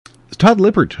Todd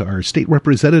Lippert, our state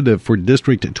representative for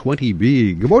District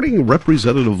 20B. Good morning,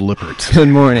 Representative Lippert. Good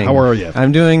morning. How are you?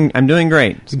 I'm doing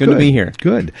great. It's good to be here.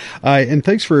 Good. And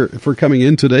thanks for coming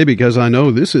in today, because I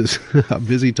know this is a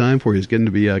busy time for you. It's getting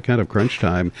to be a kind of crunch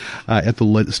time at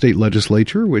the state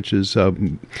legislature, which has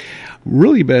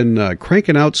really been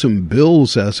cranking out some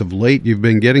bills as of late. You've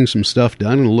been getting some stuff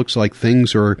done, and it looks like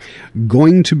things are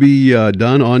going to be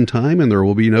done on time, and there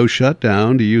will be no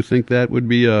shutdown. Do you think that would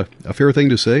be a fair thing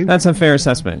to say? That's a fair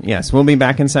assessment, yes. We'll be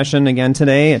back in session again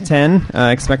today at 10.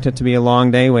 Expect it to be a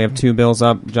long day. We have two bills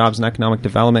up, Jobs and Economic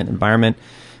Development, Environment.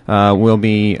 We'll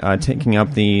be taking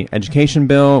up the education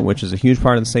bill, which is a huge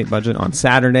part of the state budget, on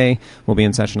Saturday. We'll be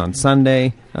in session on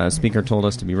Sunday. Speaker told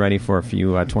us to be ready for a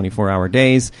few 24-hour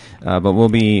days, but we'll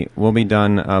be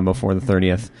done before the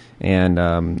 30th,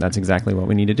 and that's exactly what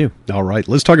we need to do. All right.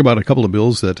 Let's talk about a couple of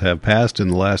bills that have passed in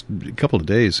the last couple of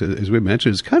days. As we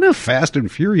mentioned, it's kind of fast and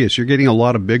furious. You're getting a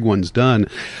lot of big ones done,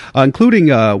 including,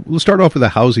 we'll start off with the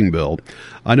housing bill.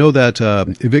 I know that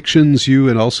evictions, you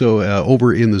and also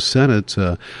over in the Senate,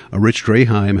 Rich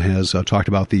Draheim has talked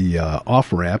about the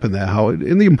off-ramp and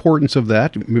the importance of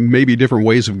that, maybe different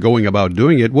ways of going about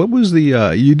doing it. What was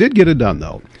the, you did get it done,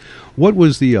 though. What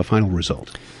was the final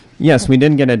result? Yes, we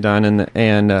did get it done,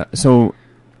 and so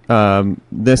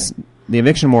the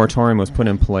eviction moratorium was put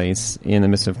in place in the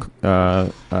midst of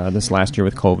this last year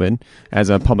with COVID as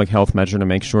a public health measure to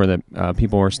make sure that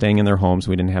people were staying in their homes.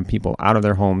 We didn't have people out of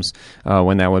their homes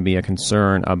when that would be a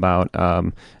concern about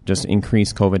just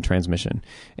increased COVID transmission.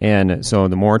 And so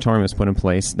the moratorium was put in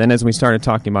place. Then as we started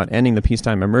talking about ending the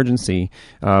peacetime emergency,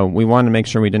 we wanted to make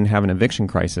sure we didn't have an eviction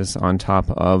crisis on top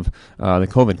of the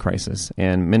COVID crisis.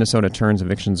 And Minnesota turns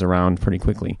evictions around pretty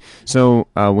quickly. So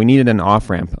we needed an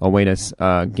off-ramp, a way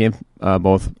to give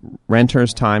both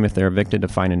renters time if they're evicted to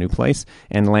find a new place,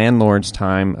 and landlords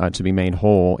time to be made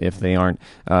whole if they aren't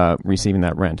receiving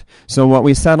that rent. So what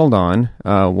we settled on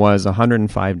was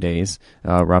 105 days,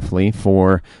 roughly,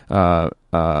 for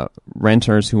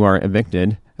renters who are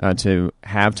evicted to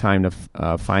have time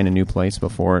to find a new place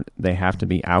before they have to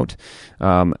be out.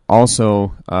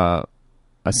 Also, a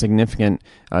significant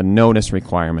notice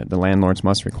requirement. The landlords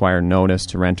must require notice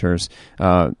to renters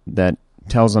that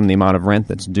tells them the amount of rent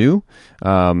that's due,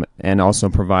 and also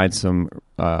provides some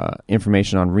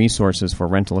information on resources for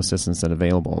rental assistance that's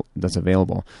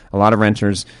available. A lot of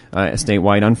renters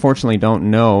statewide, unfortunately,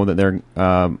 don't know that they're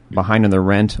behind on their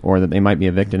rent or that they might be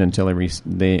evicted until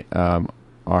they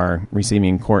are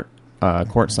receiving court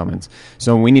summons.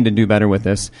 So we need to do better with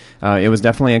this. It was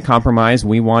definitely a compromise.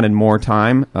 We wanted more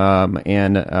time,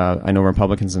 and I know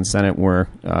Republicans in Senate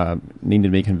needed to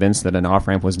be convinced that an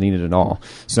off-ramp was needed at all.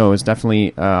 So it's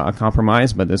definitely a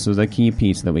compromise, but this was a key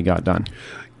piece that we got done.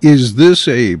 Is this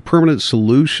a permanent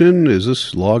solution? Is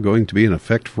this law going to be in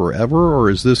effect forever,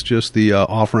 or is this just the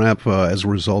off-ramp as a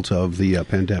result of the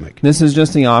pandemic? This is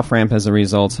just the off-ramp as a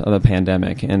result of the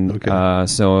pandemic, and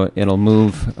so it'll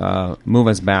move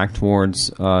us back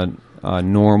towards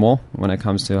normal when it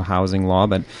comes to housing law,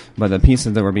 but the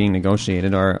pieces that were being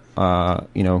negotiated are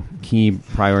key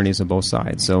priorities of both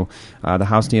sides. So the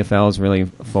House DFL is really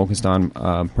focused on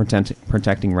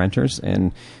protecting renters,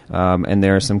 and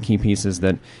there are some key pieces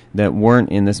that weren't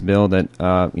in this bill that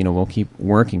we'll keep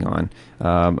working on.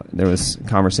 There was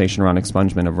conversation around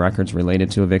expungement of records related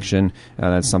to eviction.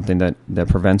 That's something that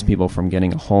prevents people from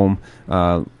getting a home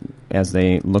as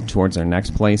they look towards their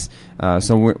next place.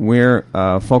 So we're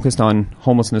focused on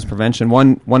homelessness prevention.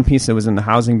 One piece that was in the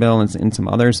housing bill and in some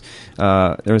others,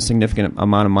 there was a significant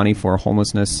amount of money for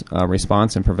homelessness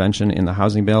response and prevention in the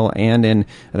housing bill, and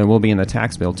there will be in the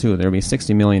tax bill too. There will be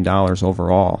 $60 million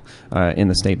overall in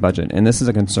the state budget, and this is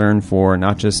a concern for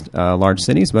not just large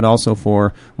cities, but also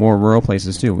for more rural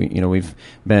places too. We've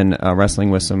been wrestling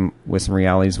with some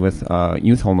realities with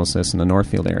youth homelessness in the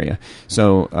Northfield area.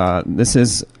 So this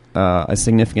is a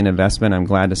significant investment. I'm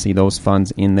glad to see those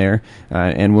funds in there,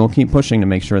 and we'll keep pushing to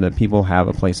make sure that people have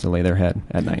a place to lay their head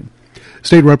at night.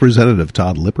 State Representative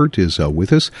Todd Lippert is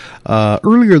with us.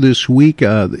 Earlier this week,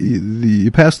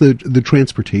 you passed the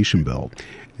transportation bill.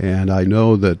 And I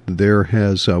know that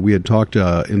we had talked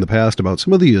in the past about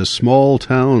some of the small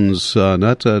towns,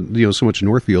 not so much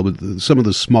Northfield, but some of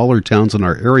the smaller towns in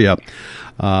our area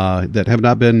that have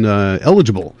not been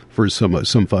eligible for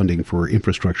some funding for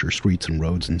infrastructure, streets and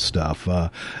roads and stuff.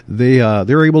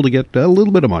 They're able to get a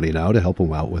little bit of money now to help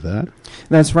them out with that.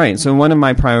 That's right. So one of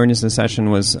my priorities this session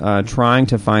was trying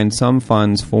to find some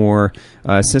funds for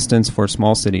assistance for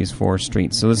small cities for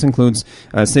streets. So this includes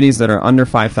cities that are under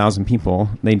 5,000 people.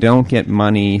 They don't get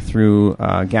money through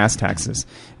gas taxes.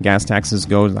 Gas taxes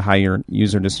go to the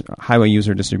Highway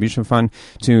User Distribution Fund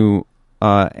to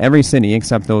every city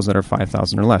except those that are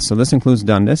 5,000 or less. So this includes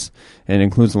Dundas, it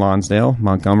includes Lonsdale,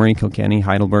 Montgomery, Kilkenny,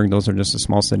 Heidelberg. Those are just the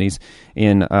small cities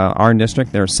in our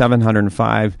district. There are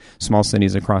 705 small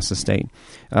cities across the state.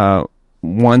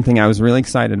 One thing I was really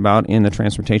excited about in the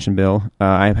transportation bill,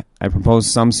 I proposed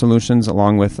some solutions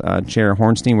along with Chair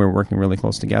Hornstein. We were working really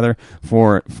close together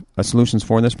for solutions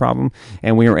for this problem,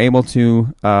 and we were able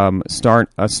to start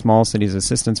a Small Cities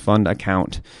Assistance Fund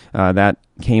account that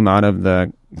came out of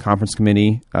the conference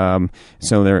committee.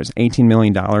 So there's $18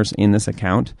 million in this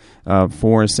account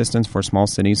for assistance for small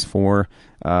cities for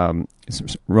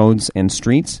roads and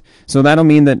streets. So that'll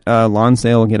mean that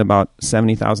Lonsdale will get about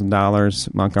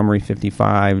 $70,000, Montgomery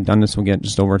 $55,000, Dundas will get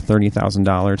just over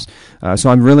 $30,000. So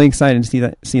I'm really excited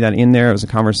to see that in there. It was a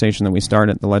conversation that we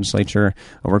started at the legislature.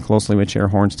 I worked closely with Chair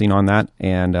Hornstein on that,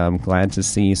 and I'm glad to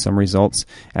see some results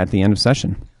at the end of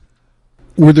session.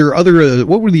 Were there other?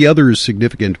 What were the other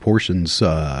significant portions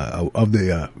of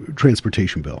the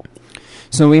transportation bill?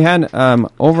 So we had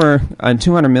over a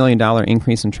 $200 million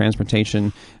increase in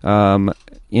transportation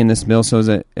in this bill. So it was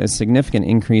a significant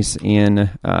increase in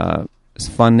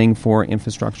funding for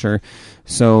infrastructure.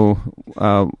 So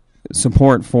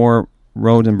support for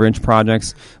road and bridge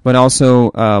projects, but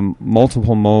also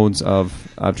multiple modes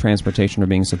of transportation are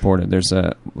being supported. There's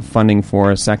funding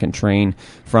for a second train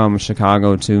from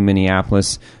Chicago to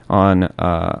Minneapolis on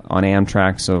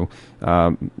Amtrak. So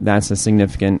that's a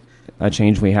significant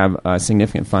change. We have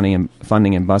significant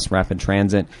funding in bus rapid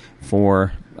transit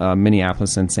for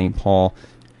Minneapolis and St. Paul.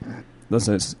 This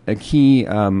is a key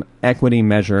equity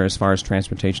measure as far as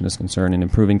transportation is concerned and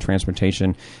improving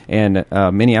transportation. And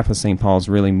Minneapolis-St. Paul is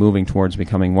really moving towards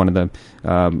becoming one of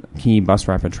the key bus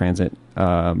rapid transit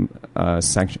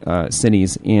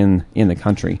cities in the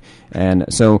country. And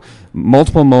so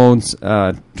multiple modes,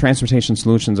 transportation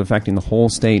solutions affecting the whole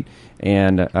state,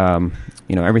 and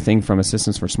everything from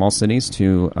assistance for small cities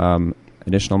to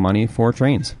additional money for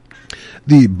trains.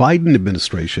 The Biden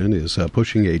administration is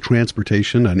pushing a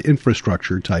transportation and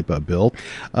infrastructure type of bill.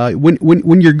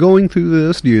 When you're going through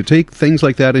this, do you take things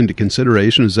like that into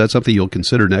consideration? Is that something you'll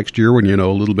consider next year when you know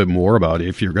a little bit more about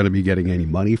if you're going to be getting any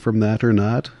money from that or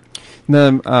not?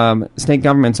 The state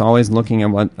government's always looking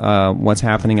at what's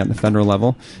happening at the federal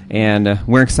level, and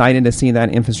we're excited to see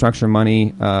that infrastructure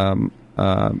money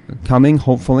coming,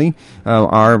 hopefully.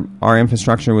 Our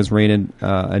infrastructure was rated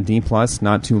a D+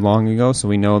 not too long ago, so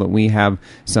we know that we have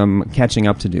some catching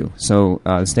up to do. So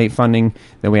the state funding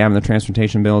that we have in the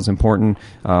transportation bill is important.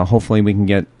 Hopefully we can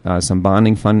get some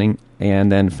bonding funding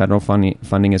and then federal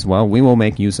funding as well. We will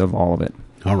make use of all of it.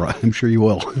 All right, I'm sure you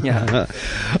will. Yeah.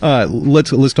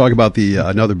 Let's talk about the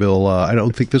another bill. I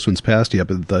don't think this one's passed yet,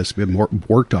 but that's been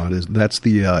worked on. That's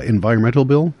the environmental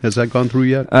bill. Has that gone through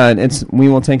yet? We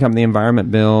will take up the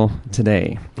environment bill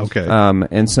today. Okay.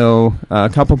 And so a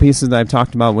couple pieces that I've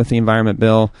talked about with the environment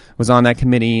bill was on that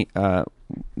committee.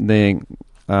 The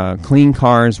clean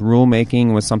cars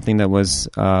rulemaking was something that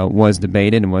was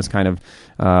debated and was kind of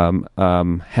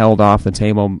held off the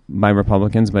table by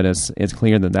Republicans, but it's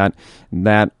clear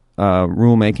that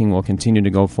rulemaking will continue to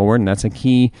go forward, and that's a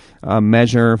key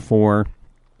measure for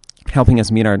helping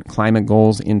us meet our climate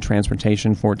goals in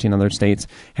transportation. 14 other states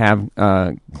have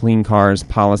clean cars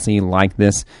policy like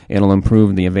this. It'll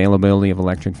improve the availability of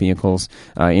electric vehicles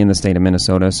in the state of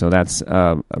Minnesota, so that's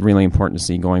really important to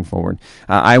see going forward.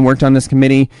 I worked on this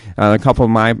committee. A couple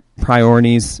of my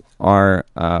priorities are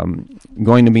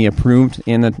going to be approved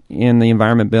in the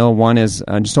environment bill. One is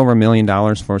just over $1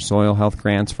 million for soil health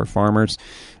grants for farmers.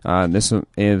 This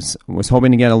was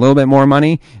hoping to get a little bit more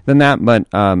money than that, but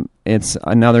it's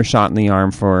another shot in the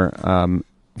arm for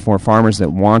farmers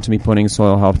that want to be putting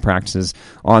soil health practices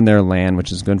on their land,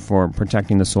 which is good for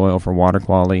protecting the soil for water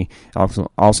quality.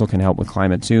 Also can help with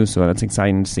climate too, so that's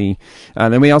exciting to see.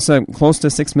 Then we also close to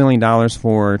 $6 million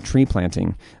for tree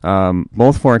planting,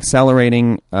 both for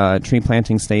accelerating tree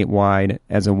planting statewide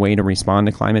as a way to respond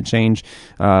to climate change,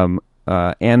 and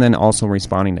then also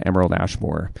responding to emerald ash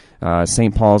borer.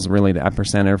 St. Paul's really the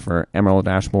epicenter for emerald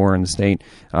ash borer in the state,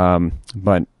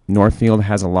 but Northfield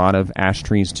has a lot of ash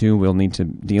trees too. We'll need to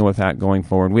deal with that going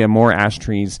forward. We have more ash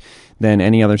trees than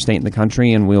any other state in the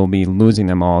country, and we'll be losing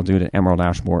them all due to emerald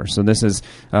ash borer. So this is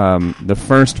the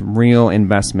first real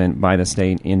investment by the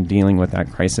state in dealing with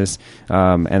that crisis,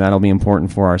 and that'll be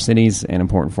important for our cities and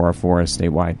important for our forests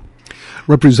statewide.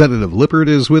 Representative Lippert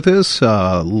is with us.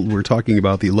 We're talking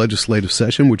about the legislative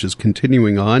session, which is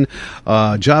continuing on.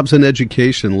 Jobs and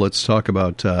education. Let's talk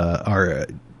about our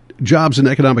jobs and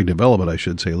economic development, I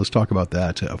should say. Let's talk about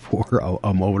that for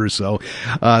a moment or so.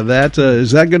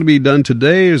 Is that going to be done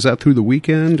today? Is that through the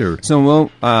weekend? Or so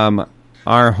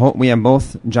we have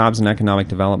both jobs and economic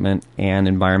development and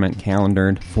environment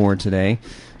calendared for today.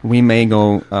 We may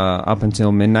go up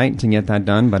until midnight to get that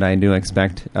done, but I do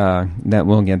expect that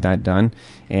we'll get that done.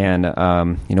 And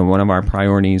one of our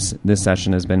priorities this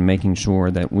session has been making sure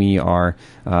that we are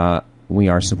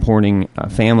supporting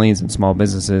families and small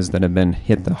businesses that have been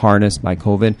hit the hardest by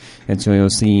COVID. And so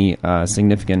you'll see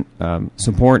significant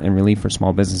support and relief for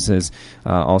small businesses,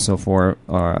 also for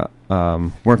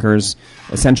workers,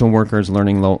 essential workers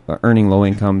earning low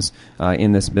incomes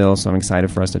in this bill. So I'm excited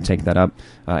for us to take that up.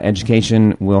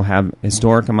 Education will have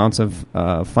historic amounts of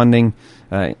funding.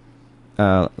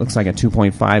 Looks like a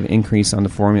 2.5 increase on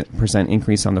the percent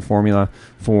increase on the formula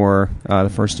for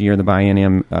the first year of the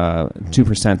biennium,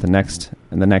 2% the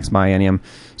next biennium.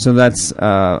 So that's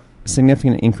a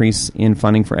significant increase in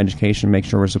funding for education. Make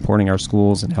sure we're supporting our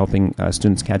schools and helping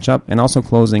students catch up, and also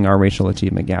closing our racial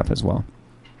achievement gap as well.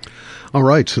 All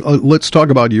right. Let's talk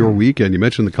about your weekend. You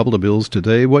mentioned a couple of bills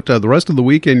today. What the rest of the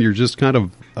weekend, you're just kind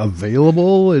of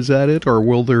available? Is that it? Or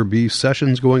will there be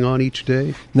sessions going on each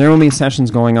day? There will be sessions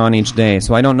going on each day.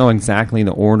 So I don't know exactly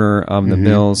the order of the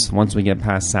bills once we get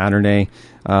past Saturday.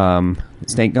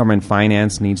 State government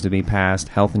finance needs to be passed.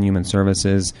 Health and Human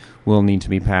Services will need to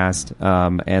be passed.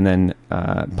 And then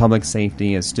public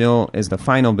safety is the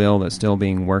final bill that's still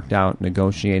being worked out,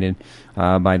 negotiated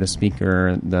by the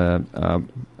Speaker, the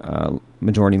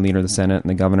Majority Leader of the Senate, and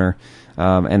the Governor.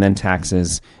 And then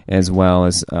taxes, as well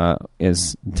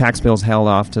as tax bills held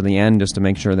off to the end just to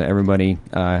make sure that everybody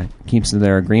keeps to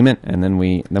their agreement, and then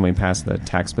we pass the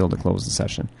tax bill to close the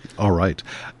session. All right.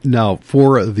 Now,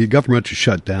 for the government to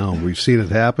shut down, we've seen it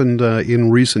happen in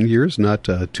recent years, not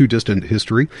too distant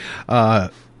history.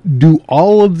 Do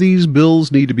all of these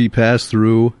bills need to be passed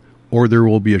through, or there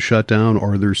will be a shutdown,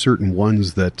 or are there certain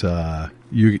ones that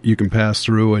you can pass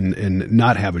through and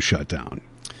not have a shutdown?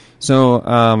 So,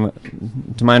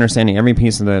 to my understanding, every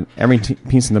piece of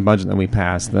the budget that we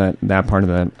pass, that part of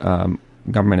the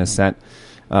government is set.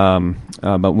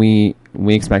 But we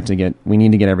expect we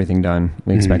need to get everything done.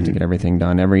 We expect to get everything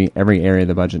done. Every area of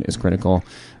the budget is critical.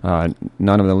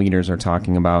 None of the leaders are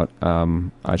talking about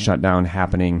a shutdown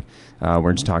happening.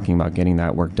 We're just talking about getting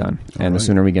that work done. And the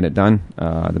sooner we get it done,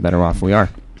 the better off we are.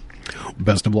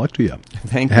 Best of luck to you.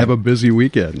 Thank you. Have a busy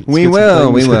weekend. We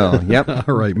will. Yep.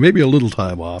 All right. Maybe a little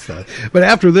time off. But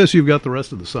after this, you've got the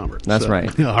rest of the summer. That's right.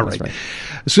 All That's right.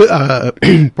 So,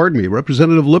 pardon me,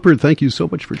 Representative Lippert, thank you so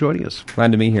much for joining us.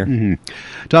 Glad to be here.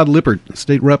 Todd Lippert,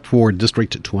 State Rep for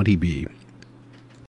District 20B.